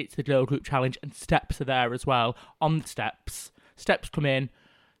 and it's the girl group challenge, and Steps are there as well. On the Steps come in,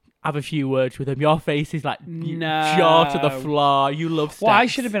 have a few words with them. Your face is like jaw to the floor. You love Steps. Well, I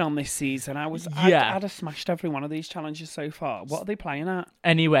should have been on this season. I'd have smashed every one of these challenges so far. What are they playing at?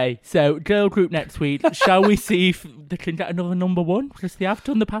 Anyway, so girl group next week. Shall we see if they can get another number one? Because they have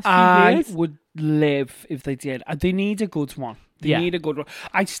done the past few years. I would live if they did. They need a good one. They need a good one.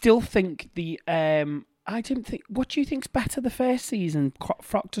 I still think what do you think's better, the first season,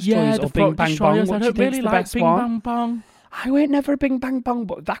 Frock Destroyers or Bing Bang Bong? What do you think's the best Bing one? Bang Bong. I weren't never a Bing Bang Bong,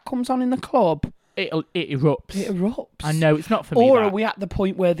 but that comes on in the club. It erupts. It erupts. I know, it's not for me. Or are we at the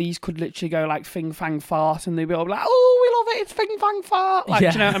point where these could literally go like Fing Fang Fart and they'd be all like, oh, we love it, it's Fing Fang Fart. Like, do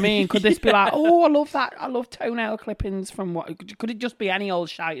you know what I mean? Could this be like, oh, I love that. I love toenail clippings from what? Could it just be any old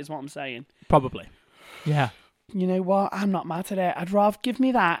shite is what I'm saying? Probably. Yeah. You know what? I'm not mad at it. I'd rather give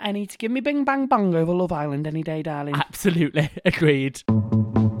me that. Give me Bing Bang Bong over Love Island any day, darling. Absolutely. Agreed.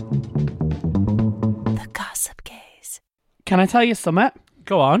 The Gossip Gaze. Can I tell you something?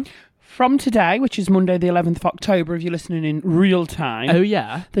 Go on. From today, which is Monday the 11th of October, if you're listening in real time. Oh,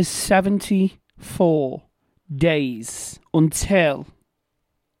 yeah. There's 74 days until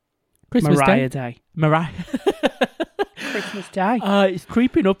Christmas Mariah Day. Mariah. Christmas Day. It's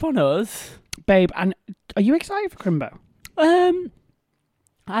creeping up on us. Babe, and are you excited for Crimbo?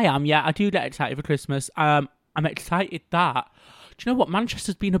 I am, yeah. I do get excited for Christmas. I'm excited that... Do you know what?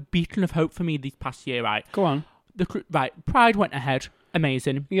 Manchester's been a beacon of hope for me this past year, right? Go on. Right, Pride went ahead.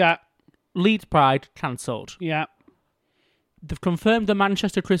 Amazing. Yeah. Leeds Pride cancelled. Yeah. They've confirmed the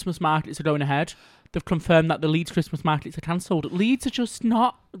Manchester Christmas markets are going ahead. They've confirmed that the Leeds Christmas markets are cancelled. Leeds are just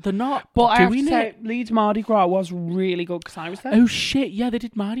not... They're not But I have to doing say, it. Leeds Mardi Gras was really good because I was there. Oh, shit. Yeah, they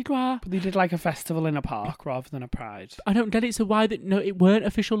did Mardi Gras. But they did like a festival in a park rather than a Pride. I don't get it. So why... No, it weren't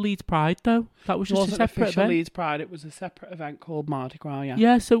official Leeds Pride, though. That was It just a wasn't separate official event. Leeds Pride. It was a separate event called Mardi Gras, yeah.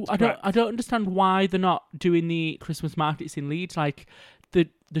 Yeah, so I correct. don't understand why they're not doing the Christmas markets in Leeds. Like, they're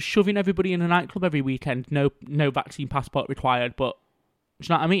shoving everybody in a nightclub every weekend. No vaccine passport required, but... Do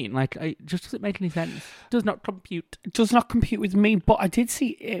you know what I mean? Like, it just doesn't make any sense. Does not compute. It does not compute with me, but I did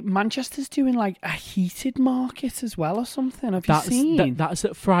see Manchester's doing like a heated market as well or something. Have you seen? That's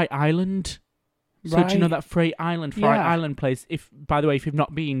at Fright Island. So do you know that Fright Island place? By the way, if you've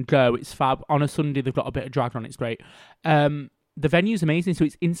not been, go. It's fab. On a Sunday, they've got a bit of drag on. It's great. The venue's amazing. So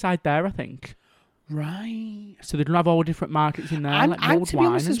it's inside there, I think. Right. So they don't have all the different markets in there. And, like and mulled to be wine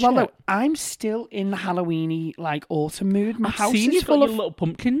honest and as well, shit. though, I'm still in the Halloweeny like autumn mood. My I've house seen is you've got full your of little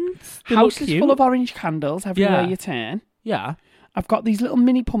pumpkins. They house look is cute. full of orange candles everywhere Yeah. you turn. Yeah. I've got these little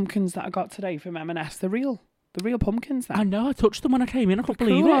mini pumpkins that I got today from M&S. The real pumpkins. Then. I know. I touched them when I came in. I couldn't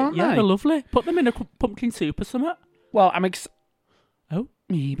believe cool, it. aren't Yeah, they? they're lovely. Put them in a pumpkin soup or something. Well, Oh.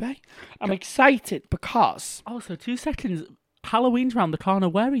 eBay. I'm excited because Also, 2 seconds. Halloween's round the corner.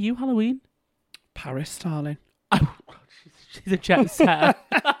 Where are you, Halloween? Paris, darling. Oh, she's a jet setter.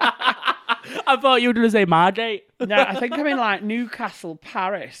 I thought you were going to say my date. No, I think I'm in like Newcastle,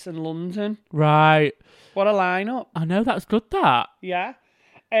 Paris, and London. Right. What a lineup! I know, that's good, that. Yeah.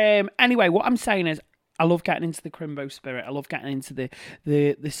 Anyway, what I'm saying is, I love getting into the Crimbo spirit. I love getting into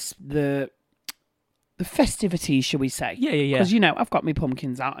the festivities, shall we say? Yeah. Because I've got my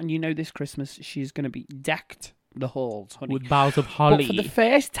pumpkins out, and this Christmas she's going to be decked the halls, honey. With boughs of But holly. for the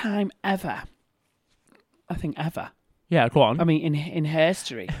first time ever, I think ever. Yeah, go on. I mean, in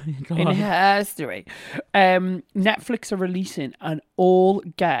history, Go in on. history, Netflix are releasing an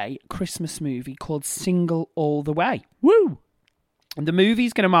all-gay Christmas movie called Single All the Way. Woo! And the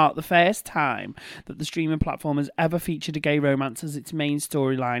movie's going to mark the first time that the streaming platform has ever featured a gay romance as its main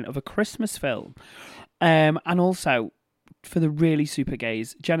storyline of a Christmas film. And also, for the really super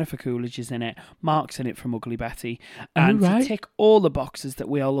gays, Jennifer Coolidge is in it, Mark's in it from Ugly Betty, and right. to tick all the boxes that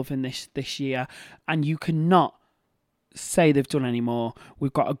we are loving this year, and you cannot say they've done any more.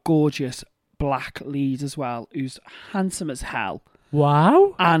 We've got a gorgeous black lead as well, who's handsome as hell.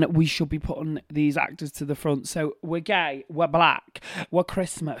 Wow. And we should be putting these actors to the front. So we're gay, we're black, we're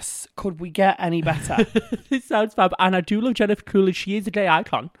Christmas. Could we get any better? It sounds fab. And I do love Jennifer Coolidge. She is a gay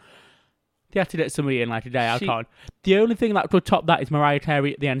icon. They have to get somebody in like a gay icon. The only thing that could top that is Mariah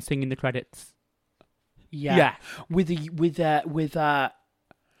Carey at the end singing the credits. Yeah. With a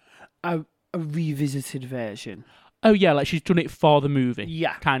revisited version. Oh, yeah, like she's done it for the movie.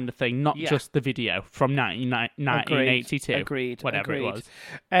 Yeah. Kind of thing, not Yeah. just the video from 1982. Agreed. Whatever Agreed. it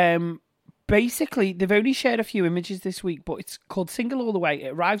was. Basically, they've only shared a few images this week, but it's called Single All the Way.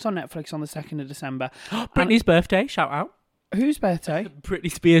 It arrives on Netflix on the 2nd of December. Britney's birthday, shout out. Whose birthday?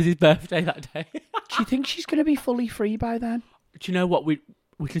 Britney Spears' birthday that day. Do you think she's going to be fully free by then? Do you know what? We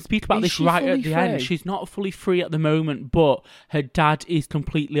can speak about Is this she right fully at the end. free? She's not fully free at the moment, but her dad is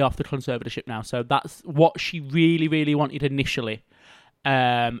completely off the conservatorship now. So that's what she really, really wanted initially.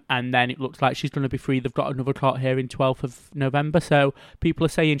 And then it looks like she's going to be free. They've got another court hearing 12th of November. So people are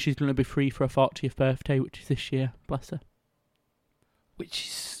saying she's going to be free for her 40th birthday, which is this year. Bless her. Which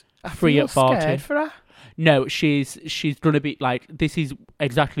is... I Free feel at 40. scared for her. No, she's going to be like, this is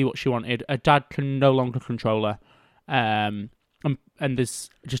exactly what she wanted. Her dad can no longer control her. And there's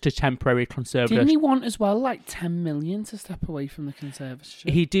just a temporary conservator. Didn't he want as well, like 10 million to step away from the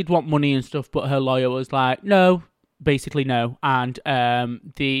conservatorship? He did want money and stuff, but her lawyer was like, no, basically no. And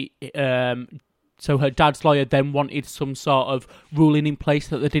so her dad's lawyer then wanted some sort of ruling in place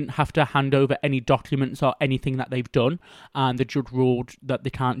that they didn't have to hand over any documents or anything that they've done. And the judge ruled that they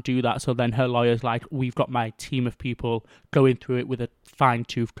can't do that. So then her lawyer's like, we've got my team of people going through it with a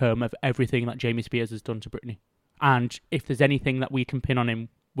fine-tooth comb of everything that Jamie Spears has done to Britney. And if there's anything that we can pin on him,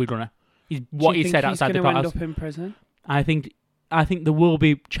 we're gonna. What he said outside the courthouse. courthouse. End up in prison? I think there will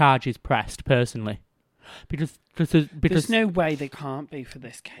be charges pressed. Personally, There's no way they can't be for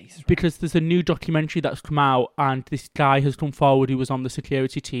this case. Right? Because there's a new documentary that's come out, and this guy has come forward who was on the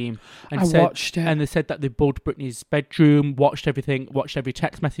security team, and watched it. and they said that they bugged Britney's bedroom, watched everything, watched every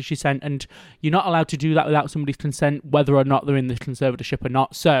text message she sent, and you're not allowed to do that without somebody's consent, whether or not they're in the conservatorship or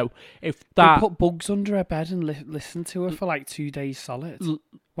not. So if that they put bugs under her bed and listened to her for like 2 days solid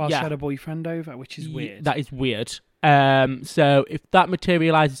while she had a boyfriend over, which is weird. That is weird. So if that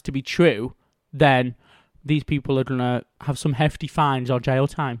materialises to be true, then these people are gonna have some hefty fines or jail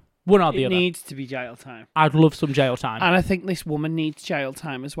time. One or the other. It needs to be jail time. I'd love some jail time. And I think this woman needs jail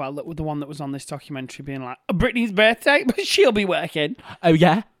time as well. The one that was on this documentary being like, Britney's birthday, but she'll be working. Oh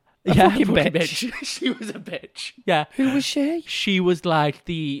yeah, Fucking bitch. She was a bitch. Yeah. Who was she? She was like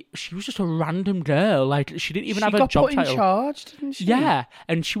she was just a random girl. Like she didn't even have a job She got put title. in charge, didn't she? Yeah,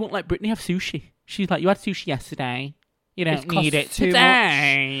 and she won't let Britney have sushi. She's like, you had sushi yesterday. You don't need it too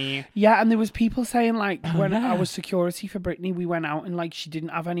today. much. Yeah, and there was people saying like when I was security for Britney, we went out and like she didn't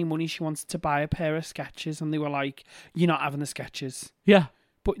have any money. She wanted to buy a pair of Skechers, and they were like, "You're not having the Skechers." Yeah,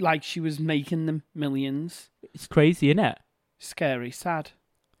 but like she was making them millions. It's crazy, isn't it? Scary, sad.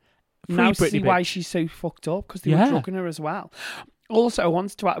 Free Now Britney, see bitch. why she's so fucked up, because they were drugging her as well. Also, I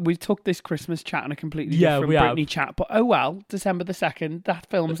wanted to we took this Christmas chat on a completely different Britney chat, but oh well, December the 2nd, that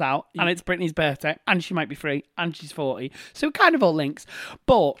film's out, and it's Britney's birthday, and she might be free, and she's 40, so it kind of all links.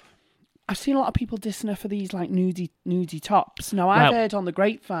 But I've seen a lot of people dissing her for these like nudie tops. Now I've heard on the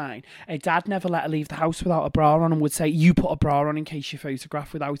grapevine, her dad never let her leave the house without a bra on, and would say, "You put a bra on in case you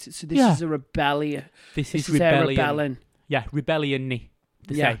photograph without it." So this is a rebellion. This is rebellion. Rebelling. Yeah, rebellion-y.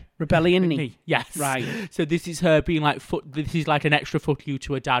 Yeah, rebellion-y. Yes. Right. So this is her being like, this is like an extra fuck you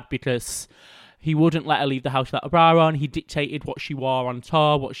to her dad, because he wouldn't let her leave the house without a bra on. He dictated what she wore on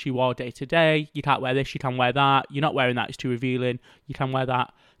tour, what she wore day to day. You can't wear this, you can wear that. You're not wearing that, it's too revealing. You can wear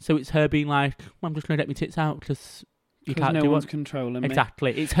that. So it's her being like, well, I'm just going to get my tits out because you can't no do one's it. controlling me.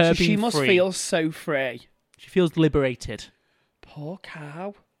 Exactly. It's her being free. She must feel so free. She feels liberated. Poor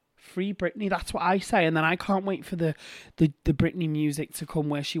cow. Free Britney, that's what I say. And then I can't wait for the Britney music to come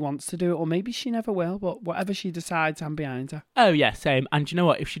where she wants to do it. Or maybe she never will, but whatever she decides, I'm behind her. Oh, yeah, same. And you know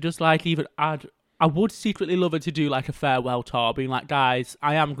what? If she does like even I would secretly love her to do like a farewell tour, being like, guys,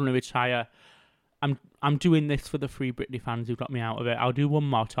 I am going to retire. I'm doing this for the Free Britney fans who got me out of it. I'll do one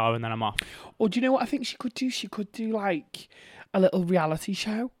more tour and then I'm off. Or do you know what I think she could do? She could do like a little reality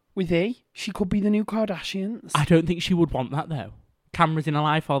show with E. She could be the new Kardashians. I don't think she would want that though. Cameras in her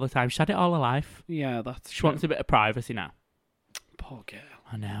life all the time. She's had it all her life. Yeah, that's She true. wants a bit of privacy now. Poor girl.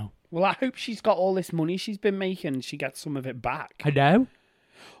 I know. Well, I hope she's got all this money she's been making. She gets some of it back. I know.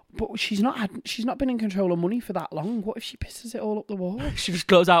 But she's not been in control of money for that long. What if she pisses it all up the wall? She just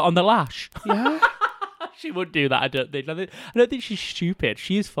goes out on the lash. Yeah. She would do that, I don't think. I don't think she's stupid.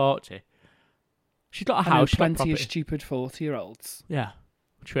 She is 40. She's got a house. Plenty of stupid 40-year-olds. Yeah,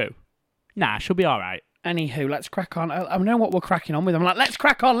 true. Nah, she'll be all right. Anywho, let's crack on. I know what we're cracking on with. I'm like, let's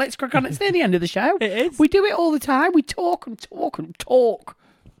crack on. It's near the end of the show. It is. We do it all the time. We talk and talk and talk.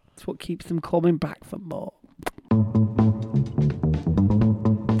 It's what keeps them coming back for more.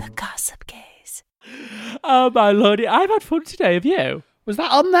 The Gossip Gaze. Oh my lordy, I've had fun today. Have you? Was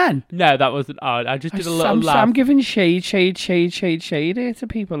that on then? No, that wasn't on. I just did a little laugh. I'm giving shade here to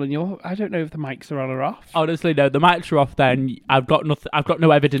people, and I don't know if the mics are on or off. Honestly, no, the mics are off then. I've got nothing. I've got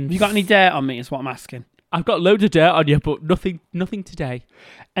no evidence. Have you got any dirt on me is what I'm asking. I've got loads of dirt on you, but nothing today.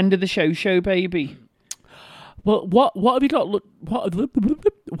 End of the show, baby. Well, what have you got? What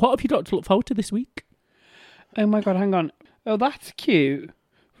have you got to look forward to this week? Oh my God, hang on. Oh, that's cute.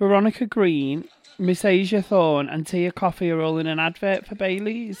 Veronica Green, Miss Asia Thorne and Tia Coffee are all in an advert for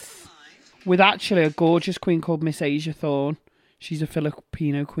Bailey's. With actually a gorgeous queen called Miss Asia Thorne. She's a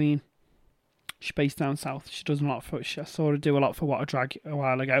Filipino queen. She's based down south. She does a lot for... I saw her do a lot for What a Drag a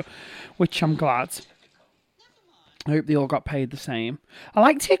while ago, which I'm glad. I hope they all got paid the same. I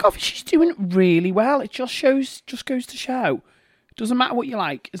like Tia Coffee. She's doing really well. It just goes to show. Doesn't matter what you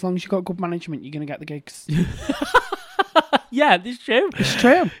like. As long as you've got good management, you're going to get the gigs. Yeah, it's true. It's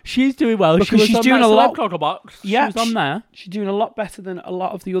true. She's doing well. Because she was she's on doing that a lot. Celeb Box. Yeah, she was on there. She's doing a lot better than a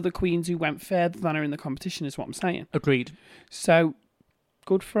lot of the other queens who went further than her in the competition, is what I'm saying. Agreed. So,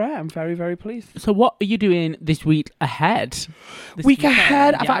 good for her. I'm very, very pleased. So what are you doing this week ahead? Week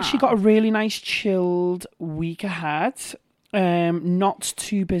ahead, I've actually got a really nice chilled week ahead. Not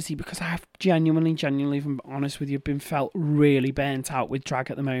too busy because I have genuinely, if I'm honest with you, been felt really burnt out with drag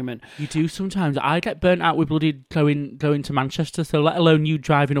at the moment. You do sometimes. I get burnt out with bloody going to Manchester, so let alone you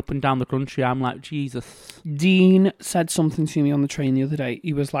driving up and down the country. I'm like, Jesus. Dean said something to me on the train the other day.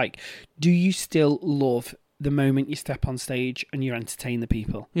 He was like, do you still love the moment you step on stage and you entertain the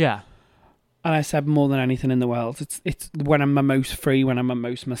people? Yeah. And I said, more than anything in the world, it's when I'm my most free, when I'm my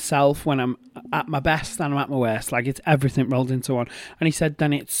most myself, when I'm at my best and I'm at my worst. Like, it's everything rolled into one. And he said,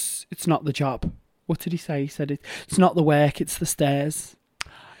 then it's not the job. What did he say? He said, it's not the work, it's the stairs.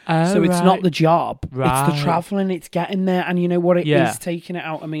 So it's not the job. Right. It's the travelling, it's getting there. And you know what? It is taking it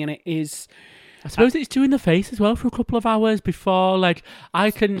out of me, and it is... I suppose it's doing the face as well for a couple of hours before. Like,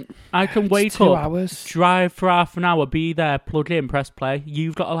 I can wake 2 up, hours. drive for half an hour, be there, plug in, press play.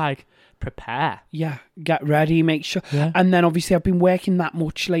 You've got to, like, prepare. Yeah, get ready, make sure. Yeah. And then obviously I've been working that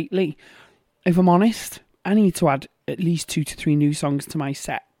much lately. If I'm honest, I need to add at least 2 to 3 new songs to my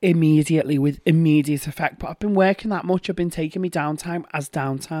set immediately with immediate effect. But I've been working that much. I've been taking my downtime as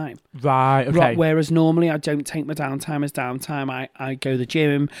downtime. Right, okay. Whereas normally I don't take my downtime as downtime. I go to the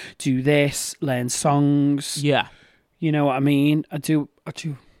gym, do this, learn songs. Yeah. You know what I mean? I do a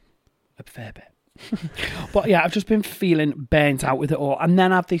fair bit. But yeah, I've just been feeling burnt out with it all, and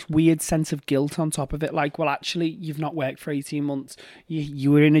then I have this weird sense of guilt on top of it. Like, well, actually, you've not worked for 18 months.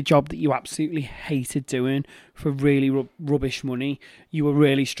 You were in a job that you absolutely hated doing for really rubbish money. You were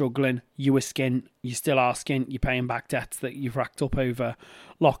really struggling. You were skint. You still are skint. You're paying back debts that you've racked up over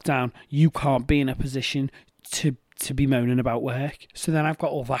lockdown. You can't be in a position to be moaning about work. So then I've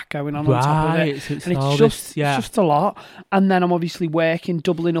got all that going on top of it. So And it's just a lot. And then I'm obviously working,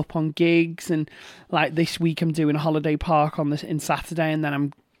 doubling up on gigs, and like this week I'm doing a holiday park in Saturday, and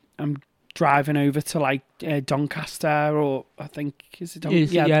then I'm driving over to like Doncaster, or I think is it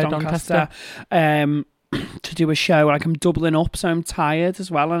Doncaster. To do a show. Like, I'm doubling up, so I'm tired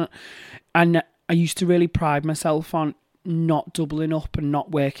as well. And I used to really pride myself on not doubling up and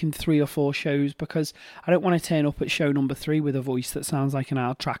not working 3 or 4 shows, because I don't want to turn up at show number 3 with a voice that sounds like an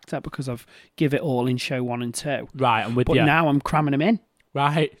old tractor, because I've give it all in show 1 and 2. Right, I'm with but you. Now I'm cramming them in.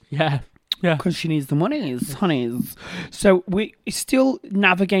 Right, yeah. Yeah. Because she needs the monies, honeys. So we're still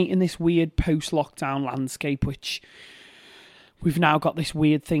navigating this weird post-lockdown landscape, which we've now got this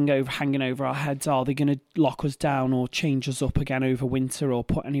weird thing hanging over our heads. Are they going to lock us down or change us up again over winter, or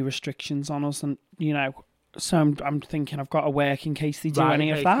put any restrictions on us? And, you know... So I'm thinking I've got to work in case they do any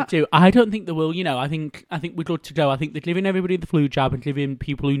of that. I don't think they will. You know, I think we're good to go. I think they're giving everybody the flu jab and giving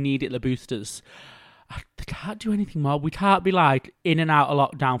people who need it the boosters. They can't do anything more. We can't be like in and out of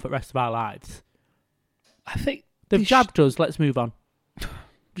lockdown for the rest of our lives. I think they've jabbed us. Let's move on.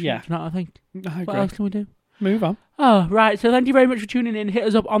 Yeah, Do you know what I think? I agree. What else can we do? Move on. Oh, right. So thank you very much for tuning in. Hit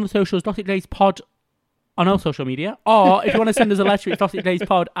us up on the socials, Gossip Days Pod on all social media, or if you want to send us a letter, it's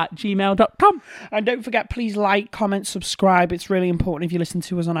gossipdayspod@gmail.com. And don't forget, please like, comment, subscribe. It's really important if you listen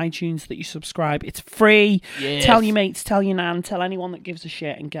to us on iTunes that you subscribe. It's free. Yes. Tell your mates, tell your nan, tell anyone that gives a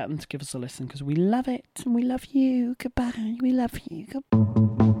shit, and get them to give us a listen, because we love it and we love you. Goodbye. We love you.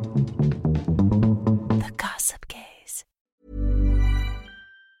 The Gossip Gaze.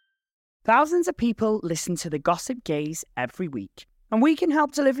 Thousands of people listen to The Gossip Gaze every week, and we can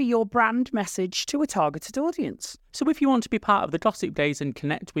help deliver your brand message to a targeted audience. So if you want to be part of the Gossip Days and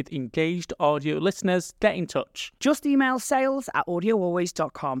connect with engaged audio listeners, get in touch. Just email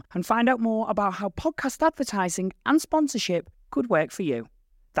sales@audioalways.com and find out more about how podcast advertising and sponsorship could work for you.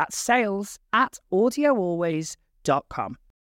 That's sales@audioalways.com.